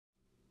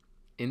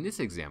In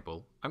this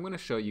example, I'm going to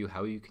show you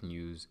how you can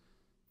use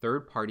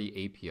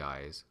third-party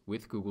APIs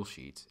with Google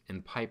Sheets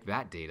and pipe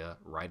that data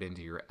right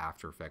into your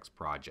After Effects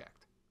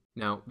project.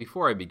 Now,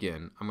 before I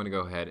begin, I'm going to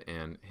go ahead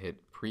and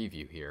hit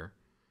preview here,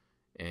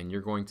 and you're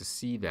going to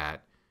see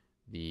that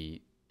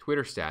the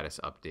Twitter status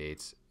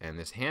updates and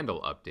this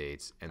handle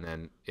updates, and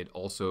then it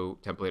also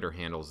Templator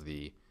handles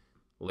the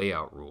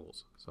layout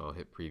rules. So I'll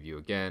hit preview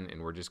again,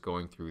 and we're just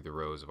going through the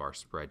rows of our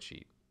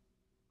spreadsheet.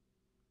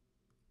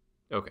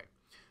 Okay,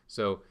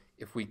 so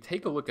if we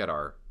take a look at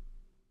our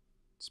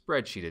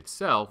spreadsheet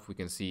itself, we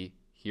can see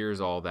here's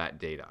all that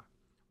data.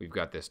 We've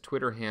got this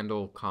Twitter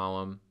handle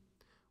column,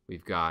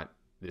 we've got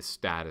this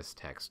status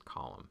text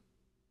column,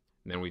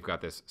 and then we've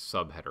got this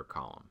subheader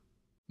column.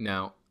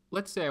 Now,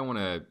 let's say I want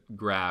to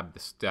grab the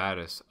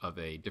status of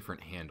a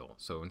different handle.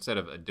 So instead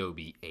of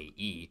Adobe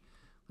AE,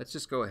 let's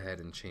just go ahead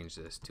and change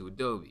this to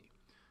Adobe.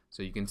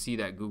 So you can see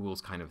that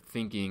Google's kind of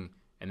thinking,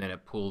 and then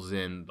it pulls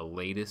in the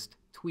latest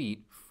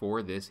tweet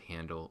for this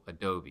handle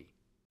Adobe.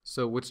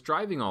 So what's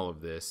driving all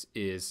of this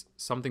is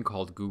something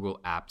called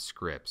Google Apps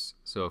Scripts.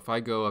 So if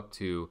I go up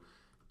to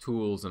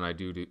Tools and I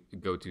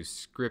go to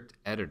Script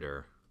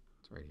Editor,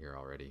 it's right here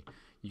already,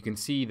 you can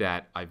see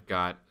that I've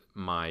got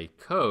my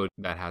code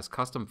that has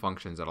custom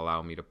functions that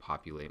allow me to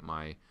populate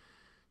my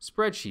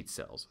spreadsheet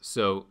cells.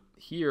 So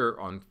here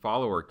on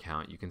follower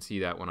count, you can see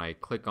that when I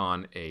click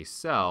on a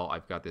cell,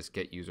 I've got this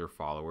get user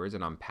followers,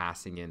 and I'm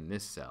passing in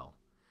this cell.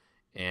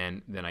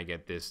 And then I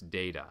get this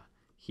data.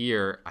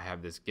 Here I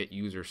have this get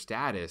user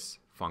status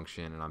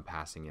function, and I'm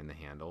passing in the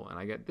handle, and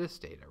I get this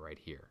data right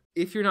here.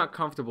 If you're not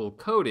comfortable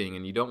coding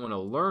and you don't want to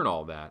learn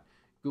all that,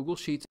 Google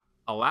Sheets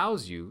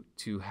allows you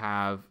to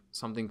have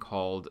something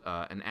called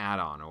an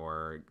add-on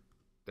or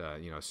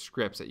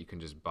scripts that you can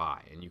just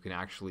buy, and you can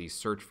actually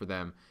search for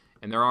them.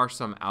 And there are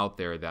some out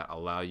there that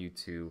allow you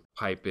to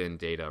pipe in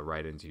data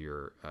right into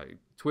your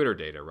Twitter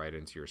data right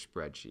into your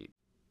spreadsheet.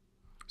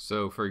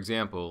 So for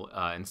example,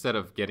 instead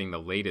of getting the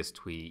latest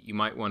tweet, you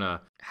might want to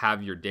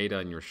have your data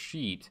in your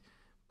sheet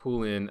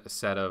pull in a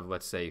set of,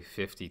 let's say,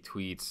 50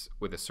 tweets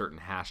with a certain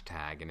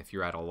hashtag. And if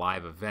you're at a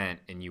live event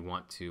and you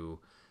want to,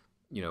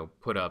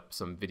 put up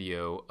some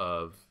video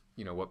of,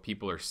 what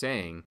people are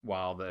saying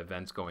while the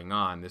event's going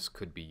on, this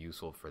could be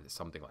useful for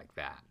something like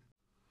that.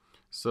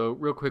 So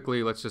real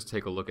quickly, let's just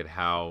take a look at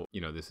how,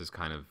 this is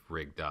kind of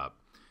rigged up.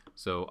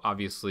 So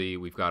obviously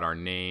we've got our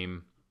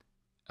name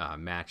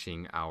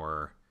matching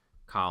our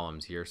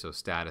columns here. So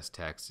status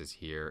text is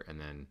here,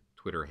 and then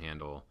Twitter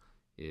handle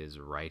is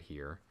right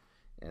here.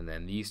 And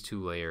then these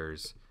two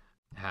layers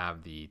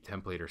have the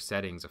Templator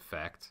settings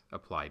effect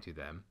applied to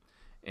them.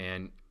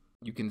 And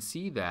you can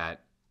see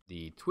that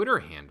the Twitter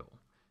handle,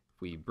 if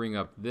we bring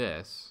up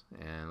this,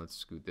 and let's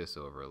scoot this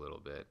over a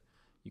little bit,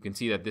 you can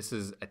see that this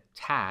is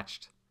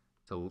attached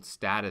to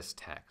status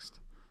text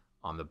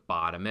on the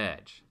bottom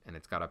edge, and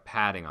it's got a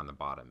padding on the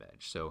bottom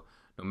edge. So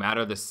no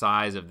matter the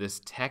size of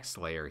this text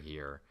layer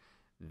here,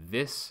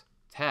 this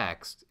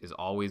text is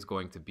always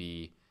going to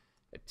be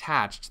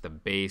attached to the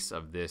base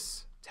of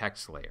this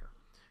text layer.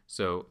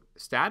 So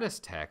status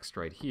text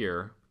right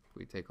here, if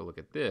we take a look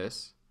at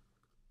this,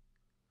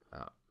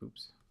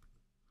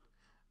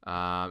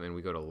 and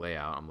we go to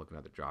layout, I'm looking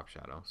at the drop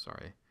shadow,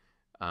 sorry.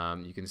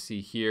 You can see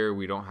here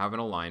we don't have an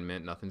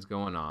alignment, nothing's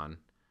going on,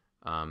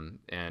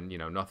 and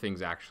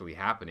nothing's actually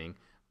happening,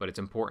 but it's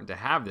important to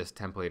have this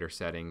Templator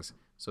settings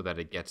so that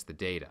it gets the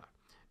data.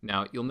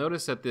 Now you'll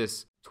notice that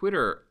this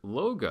Twitter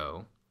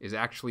logo is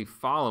actually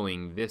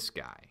following this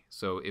guy.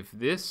 So if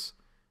this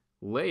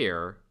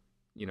layer,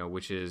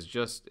 which is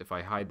just, if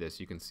I hide this,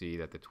 you can see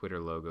that the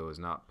Twitter logo is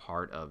not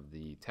part of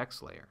the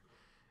text layer.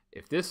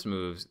 If this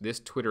moves,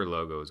 this Twitter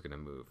logo is going to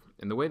move.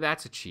 And the way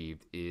that's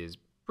achieved is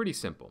pretty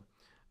simple.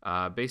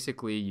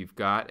 Basically, you've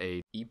got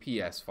a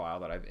EPS file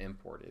that I've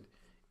imported,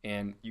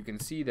 and you can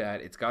see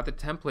that it's got the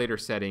Templator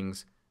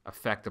settings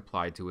effect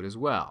applied to it as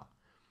well.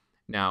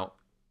 Now,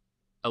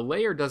 a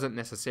layer doesn't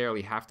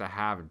necessarily have to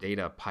have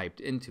data piped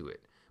into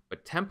it,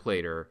 but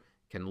Templator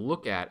can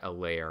look at a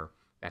layer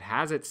that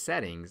has its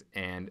settings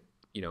and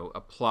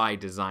apply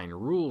design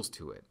rules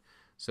to it.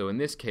 So in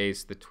this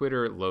case, the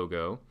Twitter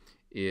logo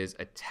is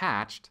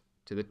attached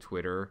to the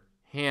Twitter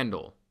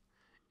handle,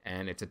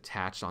 and it's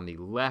attached on the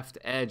left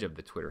edge of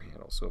the Twitter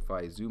handle. So if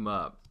I zoom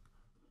up,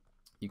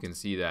 you can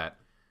see that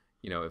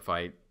if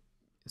I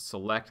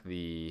select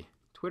the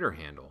Twitter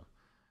handle,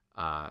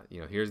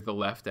 here's the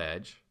left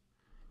edge.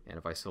 And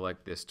if I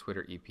select this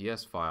Twitter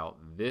EPS file,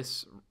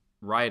 this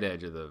right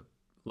edge of the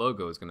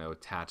logo is going to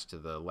attach to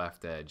the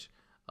left edge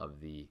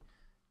of the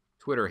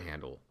Twitter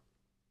handle.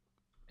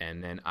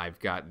 And then I've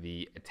got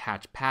the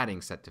attached padding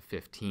set to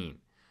 15.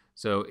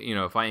 So,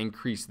 if I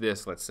increase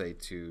this, let's say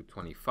to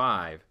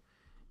 25,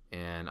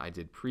 and I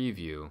did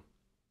preview,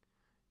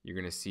 you're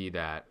going to see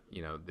that,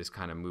 this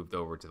kind of moved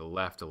over to the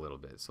left a little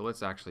bit. So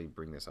let's actually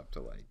bring this up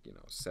to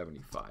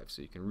 75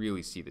 so you can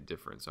really see the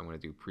difference. So I'm going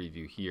to do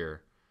preview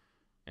here.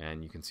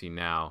 And you can see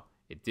now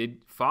it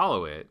did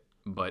follow it,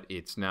 but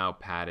it's now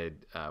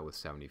padded with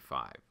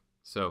 75.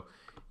 So,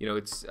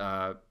 it's,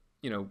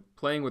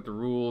 playing with the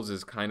rules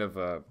is kind of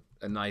a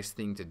a nice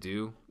thing to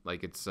do.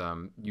 Like it's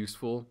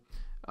useful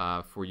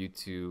for you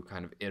to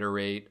kind of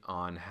iterate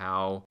on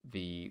how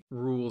the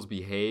rules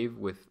behave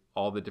with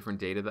all the different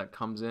data that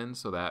comes in,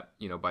 so that,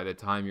 you know, by the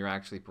time you're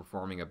actually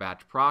performing a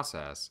batch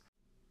process,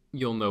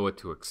 you'll know what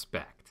to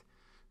expect.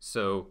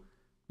 So,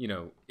 you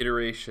know,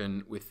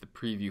 iteration with the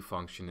preview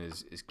function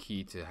is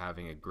key to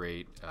having a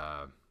great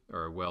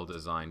or a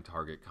well-designed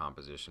target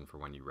composition for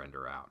when you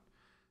render out.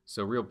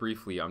 So real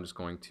briefly, I'm just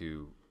going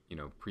to, you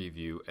know,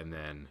 preview and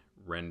then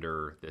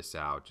render this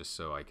out just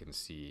so I can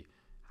see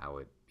how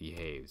it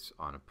behaves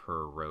on a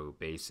per row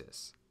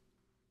basis.